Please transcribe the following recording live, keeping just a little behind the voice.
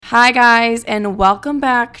Hi guys, and welcome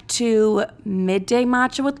back to Midday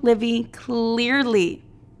Matcha with Livy. Clearly,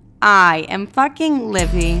 I am fucking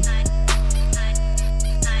Livy.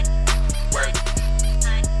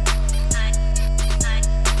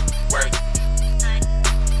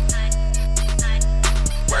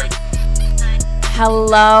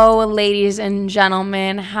 Hello, ladies and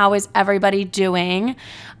gentlemen. How is everybody doing?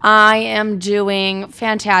 I am doing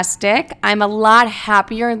fantastic. I'm a lot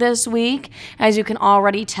happier this week, as you can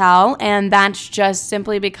already tell, and that's just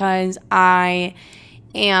simply because I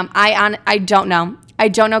don't know. I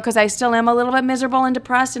don't know because I still am a little bit miserable and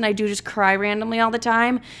depressed, and I do just cry randomly all the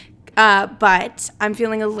time. But I'm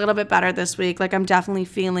feeling a little bit better this week. Like, I'm definitely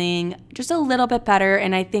feeling just a little bit better,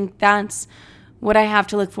 and I think that's what I have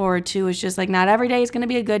to look forward to. Is just like, not every day is going to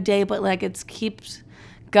be a good day, but like it keeps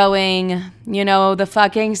going, you know, the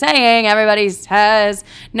fucking saying everybody says.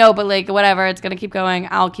 No, but like whatever, it's going to keep going.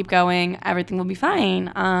 I'll keep going. Everything will be fine.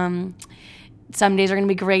 Some days are going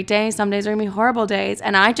to be great days. Some days are going to be horrible days.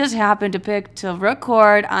 And I just happened to pick to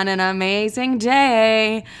record on an amazing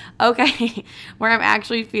day. Okay. Where I'm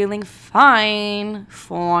actually feeling fine.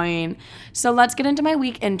 So let's get into my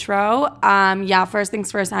week intro. First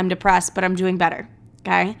things first, I'm depressed, but I'm doing better.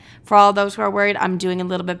 Okay. For all those who are worried, I'm doing a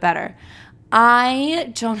little bit better.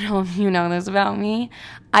 I don't know if you know this about me.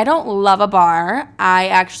 I don't love a bar. I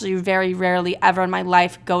actually very rarely ever in my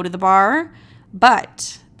life go to the bar.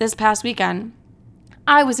 But this past weekend,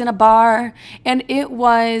 I was in a bar, and it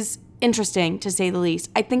was interesting, to say the least.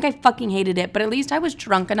 I think I fucking hated it, but at least I was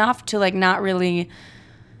drunk enough to, like, not really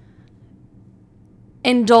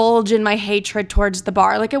indulge in my hatred towards the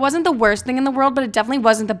bar. Like, it wasn't the worst thing in the world, but it definitely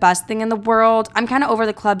wasn't the best thing in the world. I'm kind of over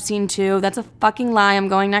the club scene, too. That's a fucking lie. I'm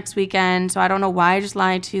going next weekend, so I don't know why I just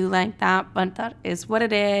lied to you like that, but that is what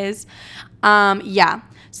it is.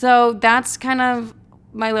 So that's kind of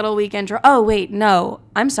my little week intro. Oh, wait, no.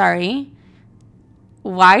 I'm sorry.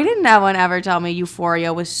 Why did no one ever tell me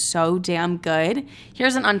Euphoria was so damn good?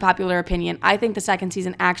 Here's an unpopular opinion. I think the second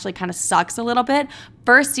season actually kind of sucks a little bit.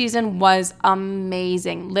 First season was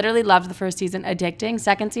amazing. Literally loved the first season. Addicting.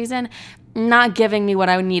 Second season, not giving me what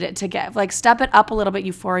I needed to give. Like, step it up a little bit,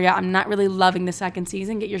 Euphoria. I'm not really loving the second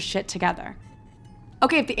season. Get your shit together.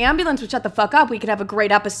 Okay, if the ambulance would shut the fuck up, we could have a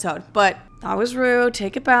great episode. But that was rude.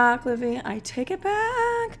 Take it back, Livy. I take it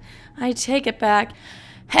back.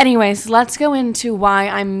 Anyways, let's go into why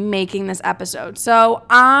I'm making this episode. So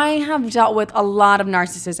I have dealt with a lot of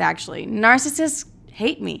narcissists, actually. Narcissists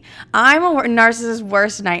hate me. I'm a narcissist's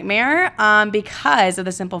worst nightmare because of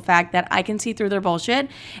the simple fact that I can see through their bullshit,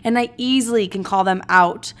 and I easily can call them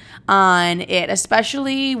out on it,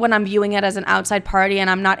 especially when I'm viewing it as an outside party and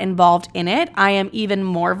I'm not involved in it. I am even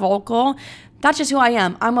more vocal. That's just who I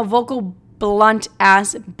am. I'm a vocal, blunt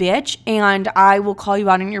ass bitch, and I will call you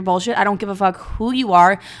out on your bullshit. I don't give a fuck who you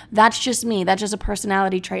are. That's just me. That's just a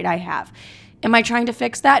personality trait I have. Am I trying to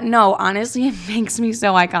fix that? No, honestly, it makes me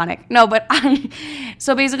so iconic. No, but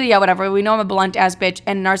so basically, yeah, whatever. We know I'm a blunt ass bitch,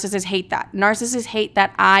 and narcissists hate that. Narcissists hate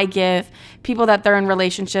that I give people that they're in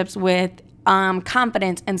relationships with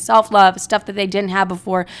confidence and self-love, stuff that they didn't have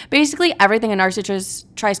before. Basically, everything a narcissist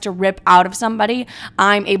tries to rip out of somebody,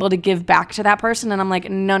 I'm able to give back to that person. And I'm like,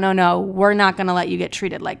 no, we're not going to let you get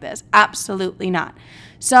treated like this. Absolutely not.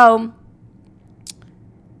 So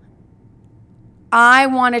I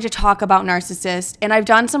wanted to talk about narcissists, and I've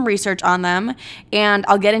done some research on them, and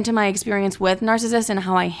I'll get into my experience with narcissists and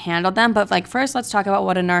how I handled them. But like, first, let's talk about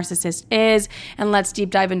what a narcissist is, and let's deep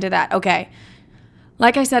dive into that. Okay.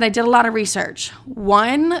 Like I said, I did a lot of research.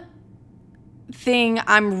 One thing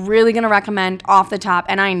I'm really going to recommend off the top,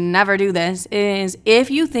 and I never do this, is if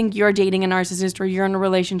you think you're dating a narcissist or you're in a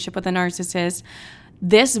relationship with a narcissist,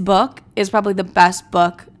 this book is probably the best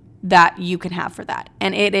book that you can have for that.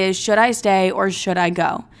 And it is Should I Stay or Should I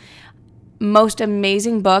Go? Most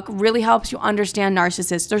amazing book. Really helps you understand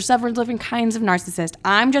narcissists. There's several different kinds of narcissists.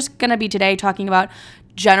 I'm just going to be today talking about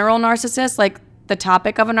general narcissists, like the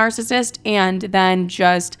topic of a narcissist, and then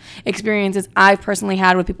just experiences I've personally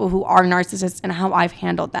had with people who are narcissists and how I've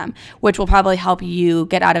handled them, which will probably help you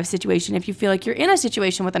get out of a situation if you feel like you're in a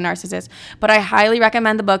situation with a narcissist. But I highly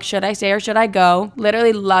recommend the book Should I Stay or Should I Go?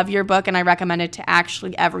 Literally love your book, and I recommend it to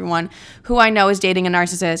actually everyone who I know is dating a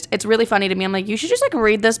narcissist. It's really funny to me. I'm like, you should just like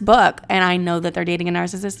read this book, and I know that they're dating a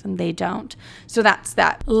narcissist and they don't. So that's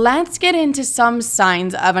that. Let's get into some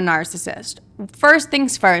signs of a narcissist. First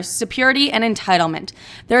things first, security and entitlement.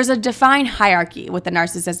 There's a defined hierarchy with the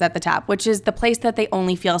narcissist at the top, which is the place that they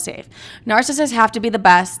only feel safe. Narcissists have to be the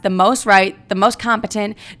best, the most right, the most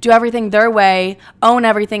competent, do everything their way, own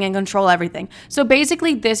everything, and control everything. So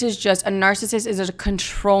basically, this is just a narcissist is a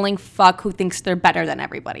controlling fuck who thinks they're better than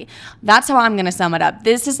everybody. That's how I'm going to sum it up.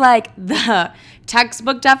 This is like the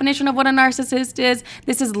textbook definition of what a narcissist is.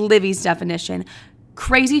 This is Livy's definition.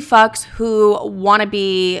 Crazy fucks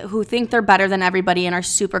who think they're better than everybody and are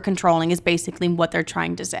super controlling is basically what they're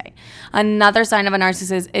trying to say. Another sign of a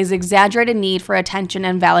narcissist is exaggerated need for attention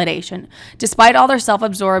and validation. Despite all their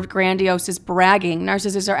self-absorbed, grandiose bragging,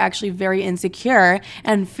 narcissists are actually very insecure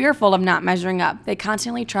and fearful of not measuring up. They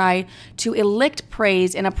constantly try to elicit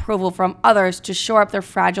praise and approval from others to shore up their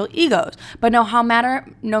fragile egos. But no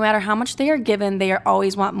matter how much they are given, they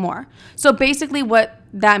always want more. So basically what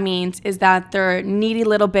that means is that they're needy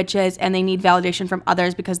little bitches and they need validation from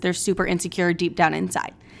others because they're super insecure deep down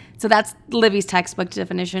inside. So that's Livy's textbook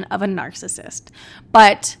definition of a narcissist.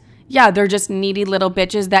 But yeah, they're just needy little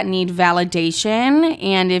bitches that need validation.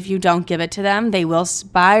 And if you don't give it to them, they will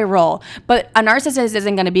spiral. But a narcissist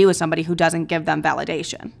isn't going to be with somebody who doesn't give them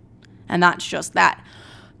validation. And that's just that.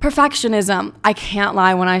 Perfectionism. I can't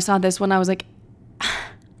lie. When I saw this one, I was like,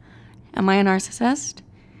 am I a narcissist?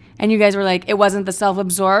 And you guys were like, it wasn't the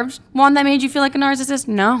self-absorbed one that made you feel like a narcissist?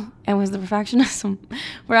 No, it was the perfectionism,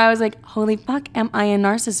 where I was like, holy fuck, am I a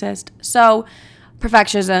narcissist? So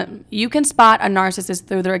perfectionism, you can spot a narcissist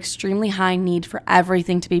through their extremely high need for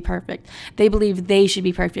everything to be perfect. They believe they should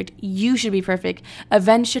be perfect. You should be perfect.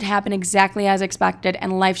 Events should happen exactly as expected,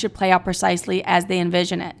 and life should play out precisely as they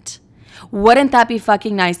envision it. Wouldn't that be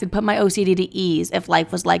fucking nice? They'd put my OCD to ease if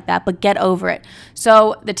life was like that, but get over it.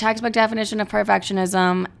 So the textbook definition of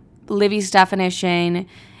perfectionism, Livy's definition,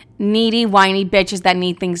 needy, whiny bitches that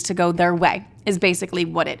need things to go their way is basically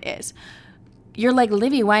what it is. You're like,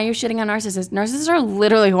 Livy, why are you shitting on narcissists? Narcissists are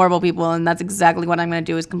literally horrible people, and that's exactly what I'm going to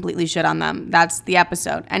do is completely shit on them. That's the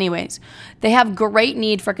episode. Anyways, they have great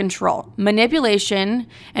need for control. Manipulation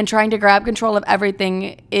and trying to grab control of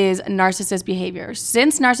everything is narcissist behavior.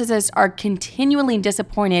 Since narcissists are continually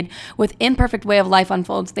disappointed with imperfect way of life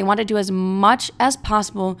unfolds, they want to do as much as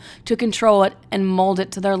possible to control it and mold it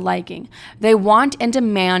to their liking. They want and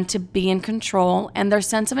demand to be in control, and their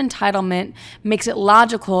sense of entitlement makes it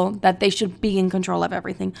logical that they should be in control of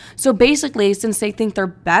everything. So basically, since they think they're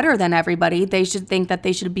better than everybody, they should think that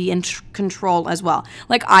they should be in control as well.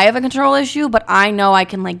 Like, I have a control issue, but I know I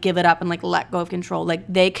can like give it up and like let go of control. Like,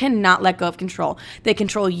 they cannot let go of control. They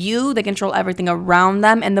control you, they control everything around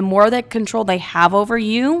them, and the more that control they have over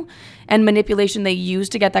you and manipulation they use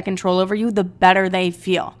to get that control over you, the better they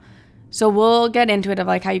feel. So we'll get into it of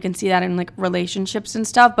like how you can see that in like relationships and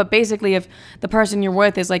stuff. But basically, if the person you're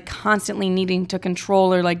with is like constantly needing to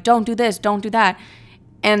control or like, don't do this, don't do that,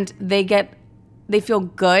 and they feel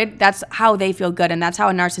good, that's how they feel good. And that's how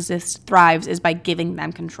a narcissist thrives, is by giving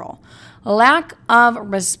them control. Lack of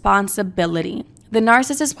responsibility. The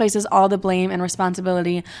narcissist places all the blame and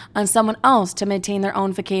responsibility on someone else to maintain their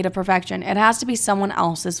own facade of perfection. It has to be someone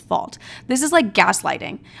else's fault. This is like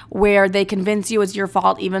gaslighting, where they convince you it's your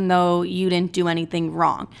fault even though you didn't do anything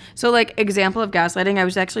wrong. So like, example of gaslighting, I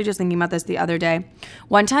was actually just thinking about this the other day.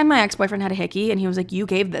 One time my ex-boyfriend had a hickey and he was like, you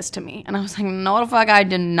gave this to me. And I was like, no the fuck I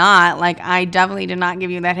did not. Like, I definitely did not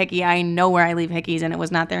give you that hickey. I know where I leave hickeys and it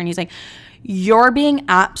was not there. And he's like, you're being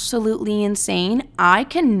absolutely insane. I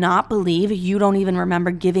cannot believe you don't even remember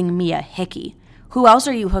giving me a hickey. Who else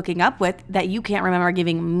are you hooking up with that you can't remember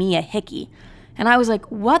giving me a hickey? And I was like,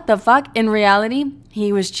 what the fuck? In reality,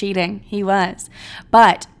 he was cheating. He was.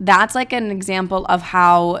 But that's like an example of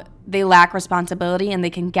how they lack responsibility and they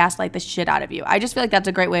can gaslight the shit out of you. I just feel like that's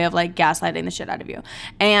a great way of like gaslighting the shit out of you.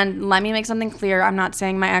 And let me make something clear. I'm not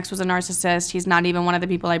saying my ex was a narcissist. He's not even one of the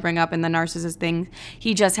people I bring up in the narcissist thing.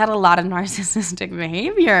 He just had a lot of narcissistic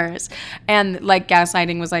behaviors. And like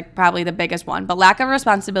gaslighting was like probably the biggest one. But lack of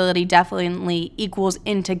responsibility definitely equals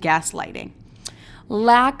into gaslighting.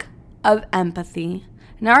 Lack of empathy.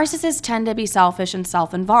 Narcissists tend to be selfish and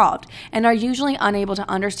self-involved and are usually unable to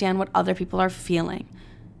understand what other people are feeling.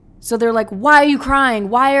 So they're like, why are you crying?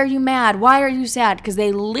 Why are you mad? Why are you sad? Because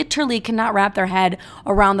they literally cannot wrap their head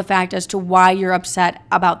around the fact as to why you're upset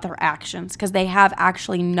about their actions, because they have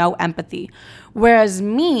actually no empathy. Whereas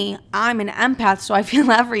me, I'm an empath, so I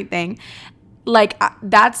feel everything. Like,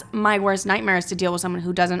 that's my worst nightmare, is to deal with someone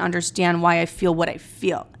who doesn't understand why I feel what I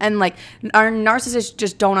feel. And like, our narcissists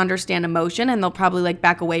just don't understand emotion, and they'll probably like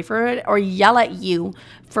back away from it or yell at you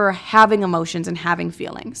for having emotions and having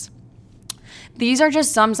feelings. These are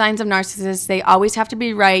just some signs of narcissists. They always have to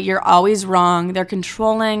be right. You're always wrong. They're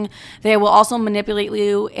controlling. They will also manipulate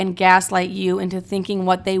you and gaslight you into thinking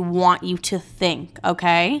what they want you to think,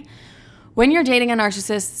 okay? When you're dating a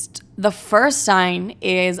narcissist, the first sign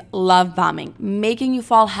is love bombing, making you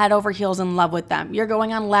fall head over heels in love with them. You're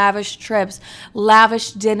going on lavish trips,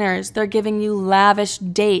 lavish dinners. They're giving you lavish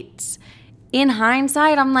dates. In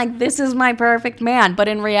hindsight, I'm like, this is my perfect man. But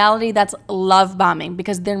in reality, that's love bombing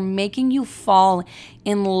because they're making you fall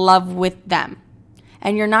in love with them.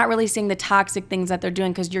 And you're not really seeing the toxic things that they're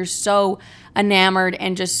doing because you're so enamored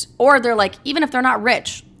and just, or they're like, even if they're not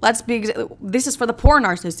rich, this is for the poor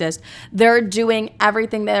narcissist. They're doing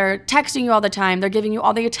everything. They're texting you all the time. They're giving you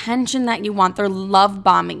all the attention that you want. They're love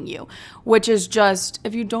bombing you, which is just,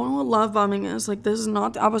 if you don't know what love bombing is, like, this is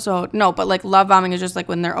not the episode. No, but like love bombing is just like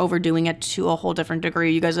when they're overdoing it to a whole different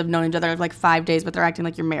degree. You guys have known each other like 5 days, but they're acting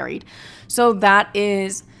like you're married. So that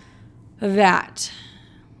is that.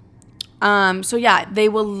 So yeah, they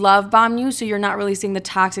will love bomb you. So you're not really seeing the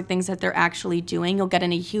toxic things that they're actually doing. You'll get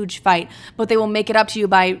in a huge fight, but they will make it up to you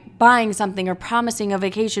by buying something or promising a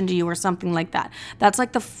vacation to you or something like that. That's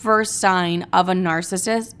like the first sign of a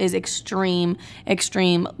narcissist is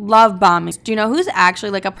extreme love bombing. Do you know who's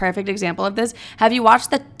actually like a perfect example of this? Have you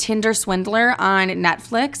watched the Tinder Swindler on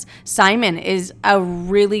Netflix? Simon is a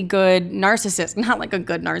really good narcissist, not like a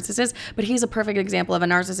good narcissist, but he's a perfect example of a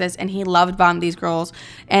narcissist, and he loved bombed these girls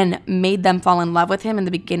and made them fall in love with him in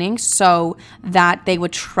the beginning so that they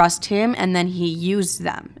would trust him, and then he used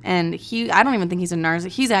them. And I don't even think he's a narcissist.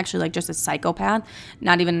 He's actually like just a psychopath,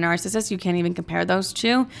 not even a narcissist. You can't even compare those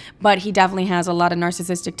two, but he definitely has a lot of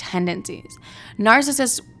narcissistic tendencies.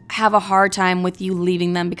 Narcissists have a hard time with you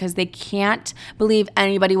leaving them because they can't believe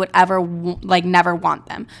anybody would ever never want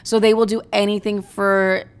them. So they will do anything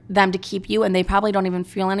for them to keep you, and they probably don't even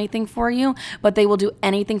feel anything for you, but they will do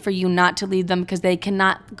anything for you not to leave them because they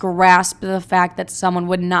cannot grasp the fact that someone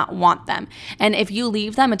would not want them. And if you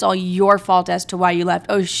leave them, it's all your fault as to why you left.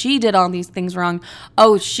 Oh, she did all these things wrong.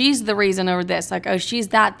 Oh, she's the reason over this. Like, oh, she's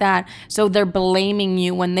that. So they're blaming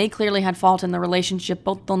you when they clearly had fault in the relationship,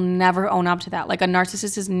 but they'll never own up to that. Like, a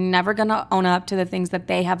narcissist is never gonna own up to the things that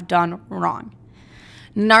they have done wrong.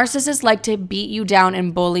 Narcissists like to beat you down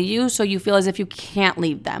and bully you so you feel as if you can't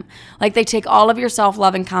leave them. Like, they take all of your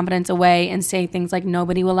self-love and confidence away and say things like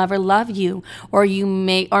nobody will ever love you, or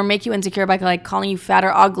make you insecure by like calling you fat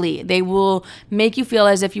or ugly. They will make you feel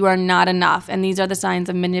as if you are not enough. And these are the signs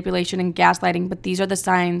of manipulation and gaslighting, but these are the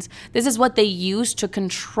signs. This is what they use to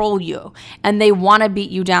control you. And they want to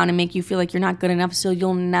beat you down and make you feel like you're not good enough so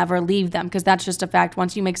you'll never leave them, because that's just a fact.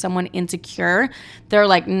 Once you make someone insecure, they're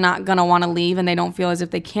like not going to want to leave, and they don't feel as if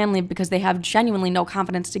they can leave because they have genuinely no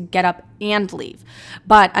confidence to get up and leave.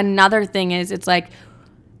 But another thing is, it's like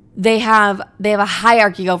they have a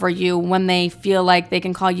hierarchy over you when they feel like they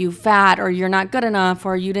can call you fat, or you're not good enough,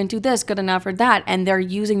 or you didn't do this good enough, or that, and they're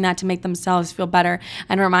using that to make themselves feel better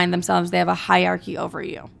and remind themselves they have a hierarchy over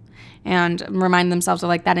you, and remind themselves of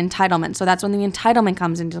like that entitlement. So that's when the entitlement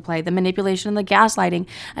comes into play, the manipulation and the gaslighting,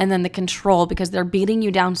 and then the control, because they're beating you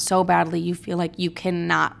down so badly you feel like you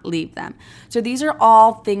cannot leave them. So these are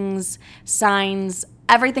all things, signs,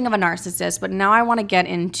 everything of a narcissist. But now I want to get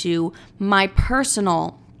into my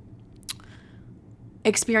personal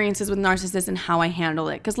experiences with narcissists and how I handle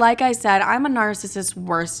it. Because like I said, I'm a narcissist's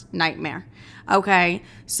worst nightmare. Okay,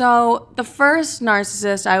 so the first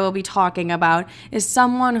narcissist I will be talking about is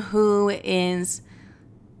someone who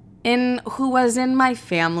was in my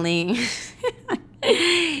family.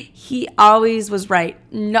 He always was right.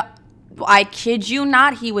 No, I kid you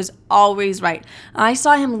not, he was always right. I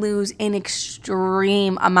saw him lose an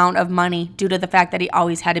extreme amount of money due to the fact that he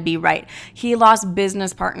always had to be right. He lost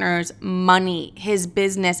business partners, money, his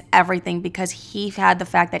business, everything, because he had the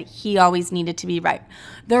fact that he always needed to be right.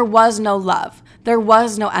 There was no love. There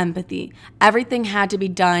was no empathy. Everything had to be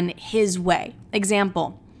done his way.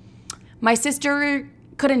 Example, my sister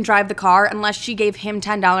couldn't drive the car unless she gave him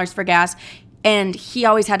 $10 for gas, and he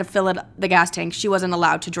always had to fill the gas tank. She wasn't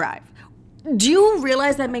allowed to drive. Do you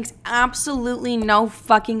realize that makes absolutely no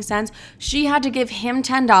fucking sense? She had to give him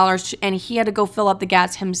 $10 and he had to go fill up the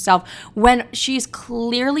gas himself when she's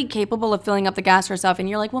clearly capable of filling up the gas herself. And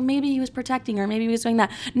you're like, well, maybe he was protecting her. Maybe he was doing that.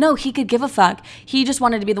 No, he could give a fuck. He just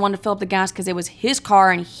wanted to be the one to fill up the gas because it was his car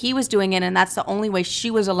and he was doing it. And that's the only way she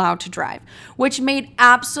was allowed to drive, which made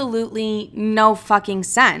absolutely no fucking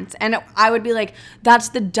sense. And I would be like, that's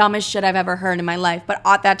the dumbest shit I've ever heard in my life. But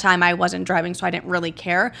at that time I wasn't driving, so I didn't really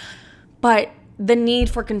care. But the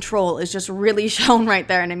need for control is just really shown right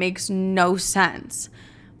there, and it makes no sense.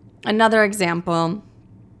 Another example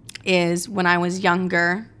is when I was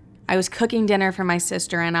younger, I was cooking dinner for my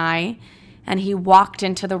sister and I, And he walked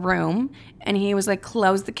into the room and he was like,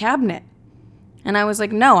 close the cabinet. And I was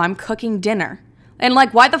like, no, I'm cooking dinner. And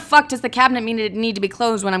like, why the fuck does the cabinet need to be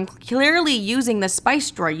closed when I'm clearly using the spice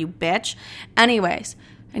drawer, you bitch? Anyways,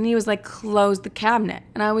 and he was like, close the cabinet.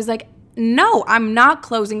 And I was like, no, I'm not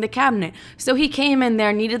closing the cabinet. So he came in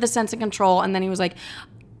there, needed the sense of control, and then he was like,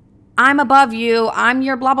 I'm above you, I'm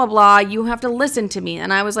your blah, blah, blah, you have to listen to me.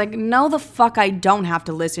 And I was like, no, the fuck I don't have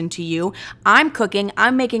to listen to you. I'm cooking,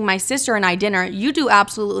 I'm making my sister and I dinner. You do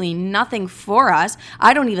absolutely nothing for us.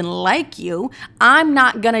 I don't even like you. I'm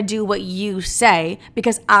not gonna do what you say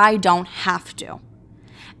because I don't have to.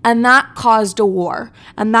 And that caused a war.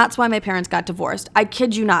 And that's why my parents got divorced. I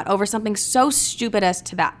kid you not, over something so stupid as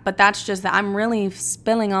to that. But that's just that. I'm really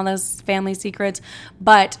spilling all those family secrets.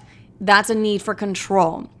 But that's a need for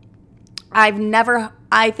control.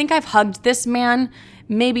 I think I've hugged this man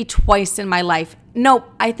maybe twice in my life. No,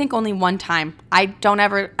 I think only one time. I've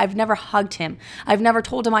never hugged him. I've never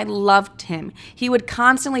told him I loved him. He would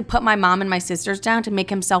constantly put my mom and my sisters down to make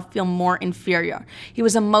himself feel more inferior. He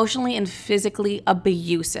was emotionally and physically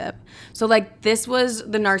abusive. So like, this was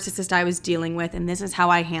the narcissist I was dealing with, and this is how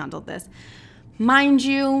I handled this. Mind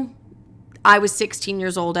you, I was 16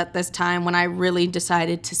 years old at this time when I really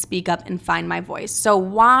decided to speak up and find my voice. So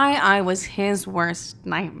why I was his worst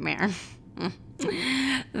nightmare.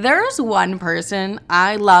 There's one person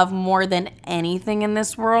I love more than anything in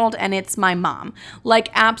this world, and it's my mom. Like,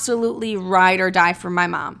 absolutely ride or die for my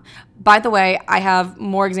mom. By the way, I have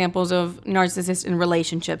more examples of narcissists in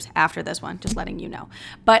relationships after this one, just letting you know.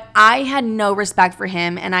 But I had no respect for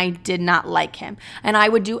him, and I did not like him. And I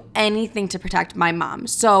would do anything to protect my mom.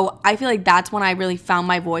 So I feel like that's when I really found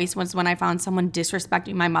my voice, was when I found someone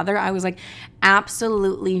disrespecting my mother. I was like,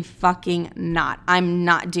 absolutely fucking not. I'm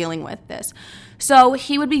not dealing with this. So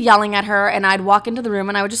he would be yelling at her, and I'd walk into the room,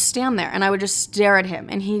 and I would just stand there, and I would just stare at him.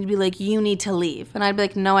 And he'd be like, you need to leave. And I'd be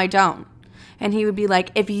like, no, I don't. And he would be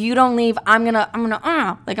like, if you don't leave, I'm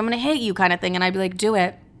gonna hate you, kind of thing. And I'd be like, do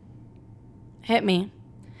it. Hit me.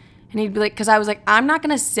 And he'd be like, because I was like, I'm not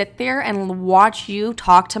gonna sit there and watch you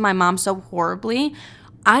talk to my mom so horribly.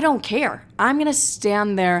 I don't care. I'm gonna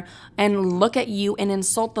stand there and look at you and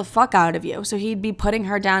insult the fuck out of you. So he'd be putting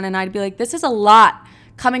her down, and I'd be like, this is a lot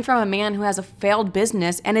coming from a man who has a failed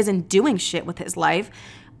business and isn't doing shit with his life.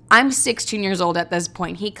 I'm 16 years old at this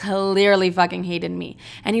point. He clearly fucking hated me.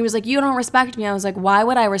 And he was like, you don't respect me. I was like, why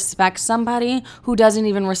would I respect somebody who doesn't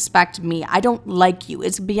even respect me? I don't like you.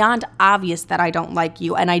 It's beyond obvious that I don't like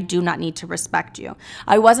you, and I do not need to respect you.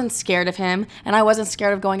 I wasn't scared of him, and I wasn't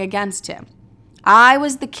scared of going against him. I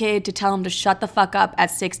was the kid to tell him to shut the fuck up at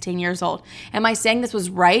 16 years old. Am I saying this was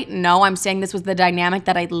right? No, I'm saying this was the dynamic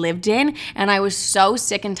that I lived in, and I was so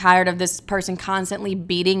sick and tired of this person constantly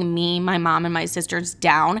beating me, my mom, and my sisters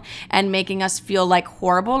down and making us feel like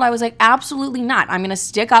horrible. I was like, absolutely not. I'm going to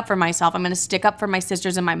stick up for myself. I'm going to stick up for my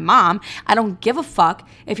sisters and my mom. I don't give a fuck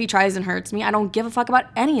if he tries and hurts me. I don't give a fuck about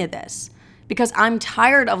any of this. Because I'm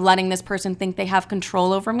tired of letting this person think they have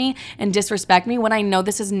control over me and disrespect me when I know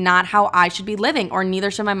this is not how I should be living, or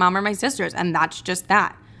neither should my mom or my sisters, and that's just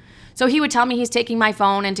that. So he would tell me he's taking my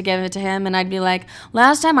phone and to give it to him, and I'd be like,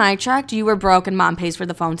 last time I checked, you were broke and mom pays for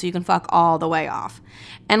the phone so you can fuck all the way off.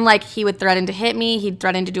 And like, he would threaten to hit me, he'd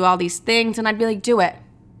threaten to do all these things, and I'd be like, do it.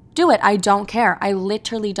 Do it. I don't care. I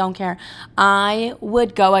literally don't care. I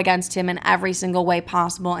would go against him in every single way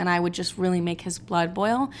possible, and I would just really make his blood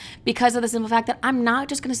boil because of the simple fact that I'm not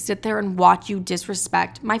just going to sit there and watch you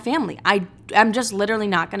disrespect my family. I'm just literally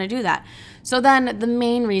not going to do that. So then the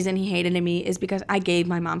main reason he hated me is because I gave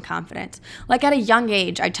my mom confidence. Like, at a young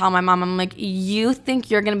age, I tell my mom, I'm like, you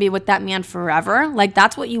think you're going to be with that man forever? Like,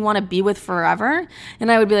 that's what you want to be with forever?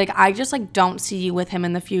 And I would be like, I just like don't see you with him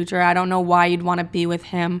in the future. I don't know why you'd want to be with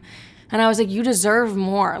him. And I was like, you deserve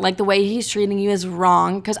more. Like, the way he's treating you is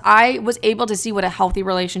wrong. Because I was able to see what a healthy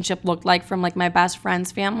relationship looked like from like my best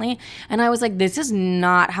friend's family. And I was like, this is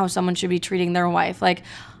not how someone should be treating their wife. Like,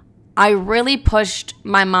 I really pushed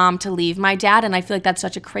my mom to leave my dad, and I feel like that's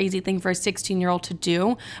such a crazy thing for a 16-year-old to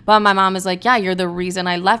do. But my mom is like, yeah, you're the reason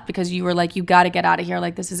I left, because you were like, you got to get out of here.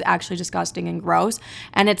 Like, this is actually disgusting and gross.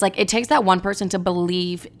 And it's like, it takes that one person to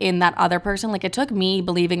believe in that other person. Like, it took me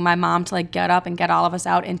believing my mom to like get up and get all of us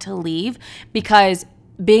out and to leave, because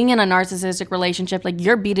being in a narcissistic relationship, like,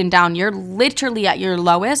 you're beaten down, you're literally at your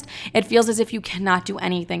lowest. It feels as if you cannot do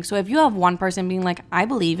anything. So if you have one person being like, I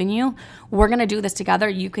believe in you, we're going to do this together,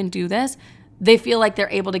 you can do this, they feel like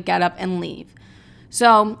they're able to get up and leave.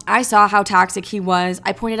 So I saw how toxic he was.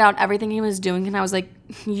 I pointed out everything he was doing, and I was like,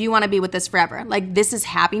 you want to be with this forever. Like, this is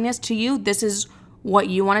happiness to you. This is what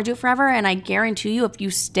you want to do forever. And I guarantee you, if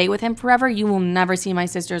you stay with him forever, you will never see my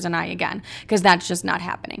sisters and I again, because that's just not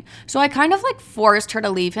happening. So I kind of like forced her to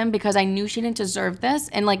leave him because I knew she didn't deserve this,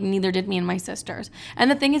 and like neither did me and my sisters.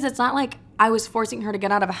 And the thing is, it's not like I was forcing her to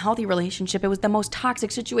get out of a healthy relationship. It was the most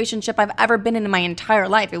toxic situationship I've ever been in my entire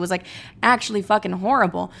life. It was like actually fucking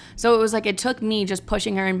horrible. So it was like, it took me just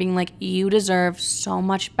pushing her and being like, you deserve so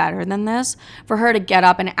much better than this, for her to get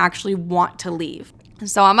up and actually want to leave.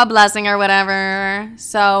 So I'm a blessing or whatever.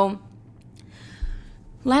 So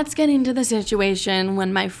let's get into the situation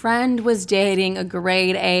when my friend was dating a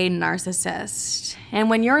grade A narcissist. And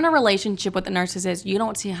when you're in a relationship with a narcissist, you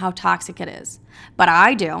don't see how toxic it is. But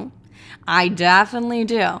I do. I definitely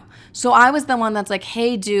do. So I was the one that's like,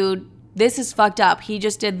 hey, dude, this is fucked up. He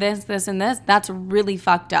just did this, this, and this. That's really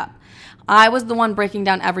fucked up. I was the one breaking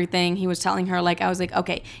down everything. He was telling her, like, I was like,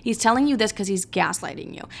 okay, he's telling you this because he's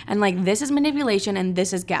gaslighting you. And like, this is manipulation and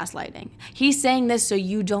this is gaslighting. He's saying this so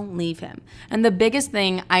you don't leave him. And the biggest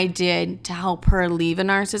thing I did to help her leave a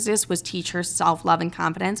narcissist was teach her self-love and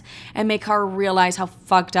confidence and make her realize how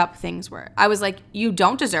fucked up things were. I was like, you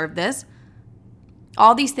don't deserve this.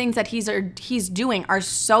 All these things that he's doing are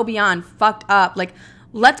so beyond fucked up. Like,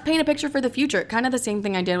 let's paint a picture for the future. Kind of the same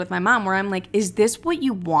thing I did with my mom, where I'm like, is this what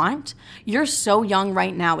you want? You're so young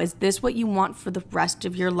right now. Is this what you want for the rest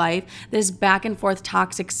of your life? This back and forth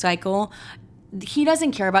toxic cycle. He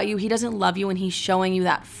doesn't care about you. He doesn't love you, and he's showing you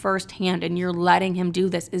that firsthand, and you're letting him do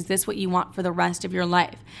this. Is this what you want for the rest of your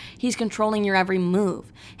life? He's controlling your every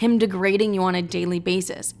move, him degrading you on a daily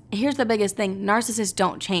basis. Here's the biggest thing. Narcissists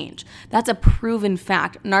don't change. That's a proven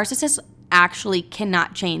fact. Narcissists actually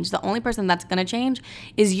cannot change. The only person that's going to change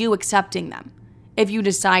is you accepting them if you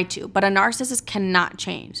decide to. But a narcissist cannot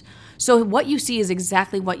change. So what you see is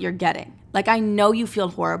exactly what you're getting. Like, I know you feel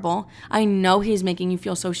horrible. I know he's making you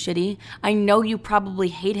feel so shitty. I know you probably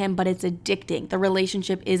hate him, but it's addicting. The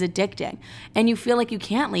relationship is addicting. And you feel like you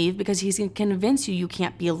can't leave because he's going to convince you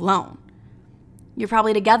can't be alone. You're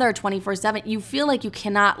probably together 24/7. You feel like you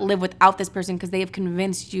cannot live without this person because they have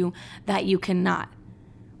convinced you that you cannot.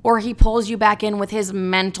 Or he pulls you back in with his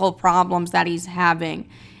mental problems that he's having,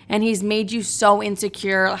 and he's made you so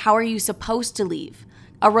insecure. How are you supposed to leave?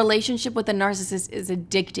 A relationship with a narcissist is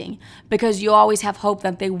addicting because you always have hope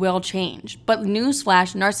that they will change. But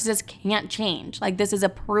newsflash, narcissists can't change. Like, this is a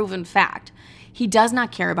proven fact. He does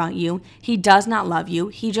not care about you. He does not love you.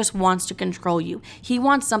 He just wants to control you. He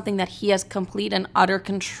wants something that he has complete and utter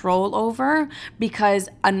control over, because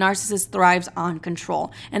a narcissist thrives on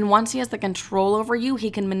control. And once he has the control over you,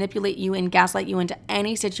 he can manipulate you and gaslight you into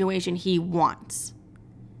any situation he wants.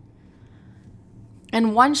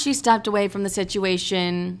 And once she stepped away from the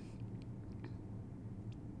situation,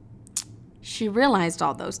 she realized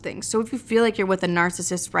all those things. So if you feel like you're with a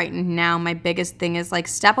narcissist right now, my biggest thing is, like,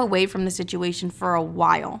 step away from the situation for a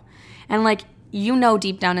while. And like, you know,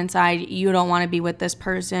 deep down inside, you don't want to be with this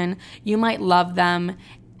person. You might love them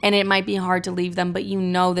and it might be hard to leave them, but you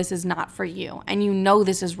know this is not for you. And you know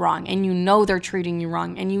this is wrong. And you know they're treating you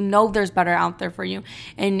wrong. And you know there's better out there for you.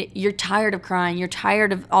 And you're tired of crying. You're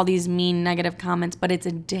tired of all these mean, negative comments, but it's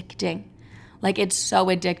addicting. Like, it's so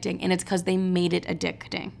addicting. And it's because they made it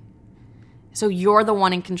addicting. So you're the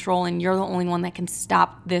one in control, and you're the only one that can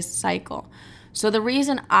stop this cycle. So the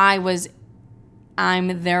reason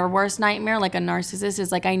I'm their worst nightmare, like a narcissist,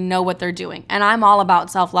 is like, I know what they're doing. And I'm all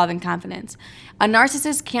about self-love and confidence. A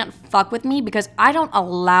narcissist can't fuck with me because I don't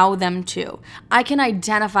allow them to. I can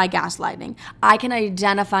identify gaslighting. I can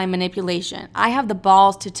identify manipulation. I have the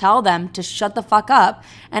balls to tell them to shut the fuck up,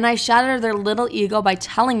 and I shatter their little ego by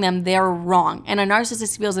telling them they're wrong. And a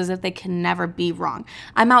narcissist feels as if they can never be wrong.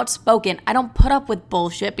 I'm outspoken. I don't put up with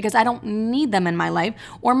bullshit because I don't need them in my life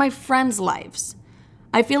or my friends' lives.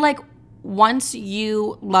 I feel like once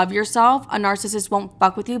you love yourself, a narcissist won't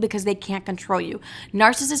fuck with you because they can't control you.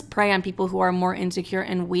 Narcissists prey on people who are more insecure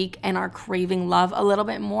and weak and are craving love a little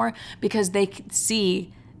bit more because they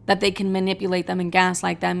see that they can manipulate them and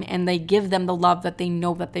gaslight them, and they give them the love that they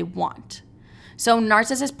know that they want. So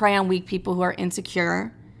narcissists prey on weak people who are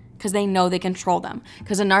insecure because they know they control them.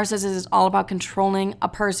 Because a narcissist is all about controlling a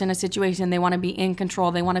person, a situation. They want to be in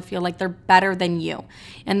control. They want to feel like they're better than you.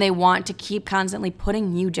 And they want to keep constantly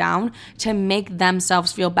putting you down to make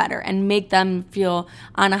themselves feel better and make them feel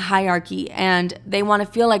on a hierarchy. And they want to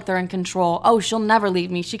feel like they're in control. Oh, she'll never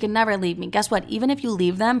leave me. She can never leave me. Guess what? Even if you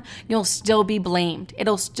leave them, you'll still be blamed.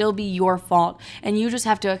 It'll still be your fault. And you just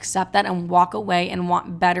have to accept that and walk away and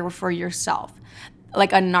want better for yourself.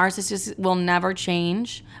 Like, a narcissist will never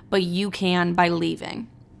change, but you can by leaving.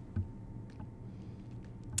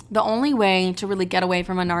 The only way to really get away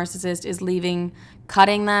from a narcissist is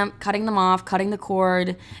cutting them off, cutting the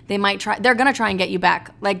cord. They're going to try and get you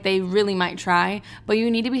back. Like, they really might try, but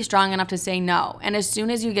you need to be strong enough to say no. And as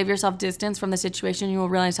soon as you give yourself distance from the situation, you will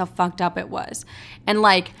realize how fucked up it was. And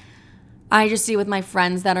like, I just see with my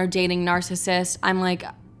friends that are dating narcissists, I'm like,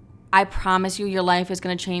 I promise you your life is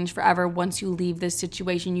going to change forever once you leave this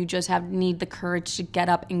situation. You just need the courage to get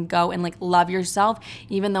up and go and like love yourself,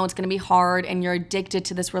 even though it's going to be hard and you're addicted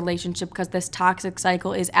to this relationship, because this toxic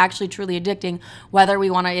cycle is actually truly addicting. Whether we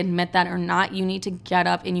want to admit that or not, you need to get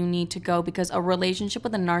up and you need to go, because a relationship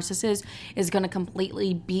with a narcissist is going to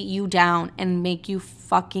completely beat you down and make you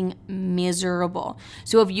fucking miserable.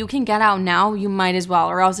 So if you can get out now, you might as well,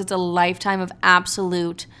 or else it's a lifetime of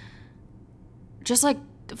absolute just like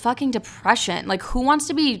fucking depression. Like, who wants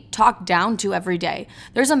to be talked down to every day?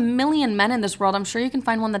 There's a million men in this world. I'm sure you can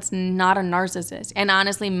find one that's not a narcissist. And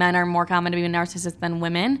honestly, men are more common to be a narcissist than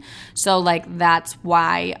women. So like, that's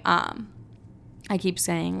why I keep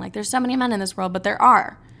saying like there's so many men in this world, but there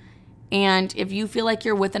are. And if you feel like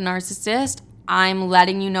you're with a narcissist, I'm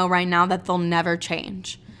letting you know right now that they'll never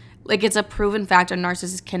change. Like, it's a proven fact, a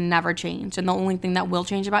narcissist can never change. And the only thing that will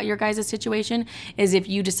change about your guys' situation is if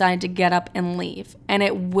you decide to get up and leave. And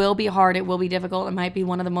it will be hard. It will be difficult. It might be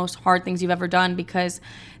one of the most hard things you've ever done, because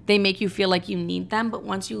they make you feel like you need them. But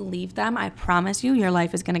once you leave them, I promise you, your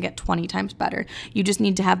life is going to get 20 times better. You just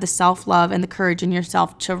need to have the self-love and the courage in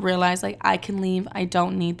yourself to realize, like, I can leave. I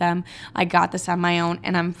don't need them. I got this on my own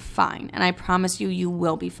and I'm fine. And I promise you, you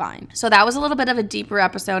will be fine. So that was a little bit of a deeper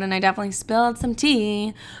episode, and I definitely spilled some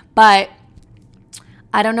tea. But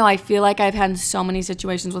I don't know. I feel like I've had so many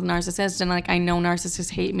situations with narcissists, and like, I know narcissists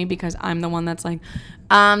hate me because I'm the one that's like,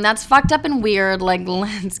 that's fucked up and weird. Like,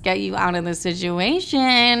 let's get you out of this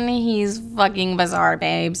situation. He's fucking bizarre,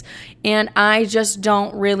 babes. And I just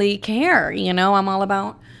don't really care. You know, I'm all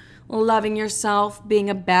about loving yourself, being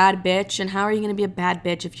a bad bitch. And how are you going to be a bad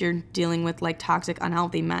bitch if you're dealing with like toxic,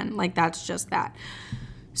 unhealthy men? Like, that's just that.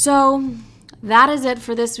 So that is it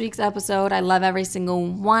for this week's episode. I love every single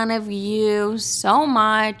one of you so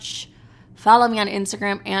much. Follow me on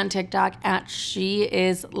Instagram and TikTok at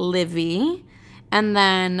SheIsLivy. And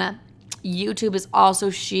then YouTube is also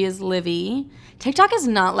SheIsLivy. TikTok is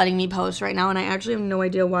not letting me post right now, and I actually have no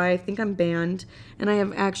idea why. I think I'm banned, and I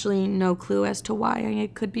have actually no clue as to why I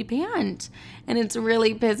could be banned. And it's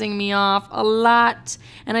really pissing me off a lot.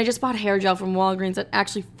 And I just bought hair gel from Walgreens that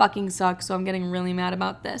actually fucking sucks, so I'm getting really mad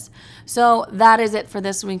about this. So that is it for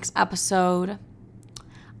this week's episode.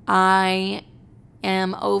 I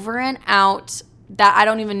am over and out. That I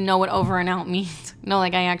don't even know what over and out means. No,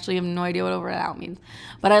 like, I actually have no idea what over and out means.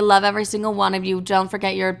 But I love every single one of you. Don't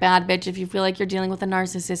forget, you're a bad bitch. If you feel like you're dealing with a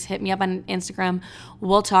narcissist, hit me up on Instagram.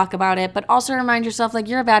 We'll talk about it. But also remind yourself, like,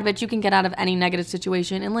 you're a bad bitch. You can get out of any negative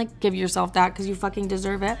situation, and like, give yourself that, because you fucking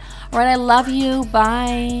deserve it. All right, I love you.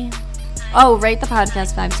 Bye. Oh, rate the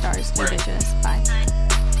podcast 5 stars. You bitches. Bye.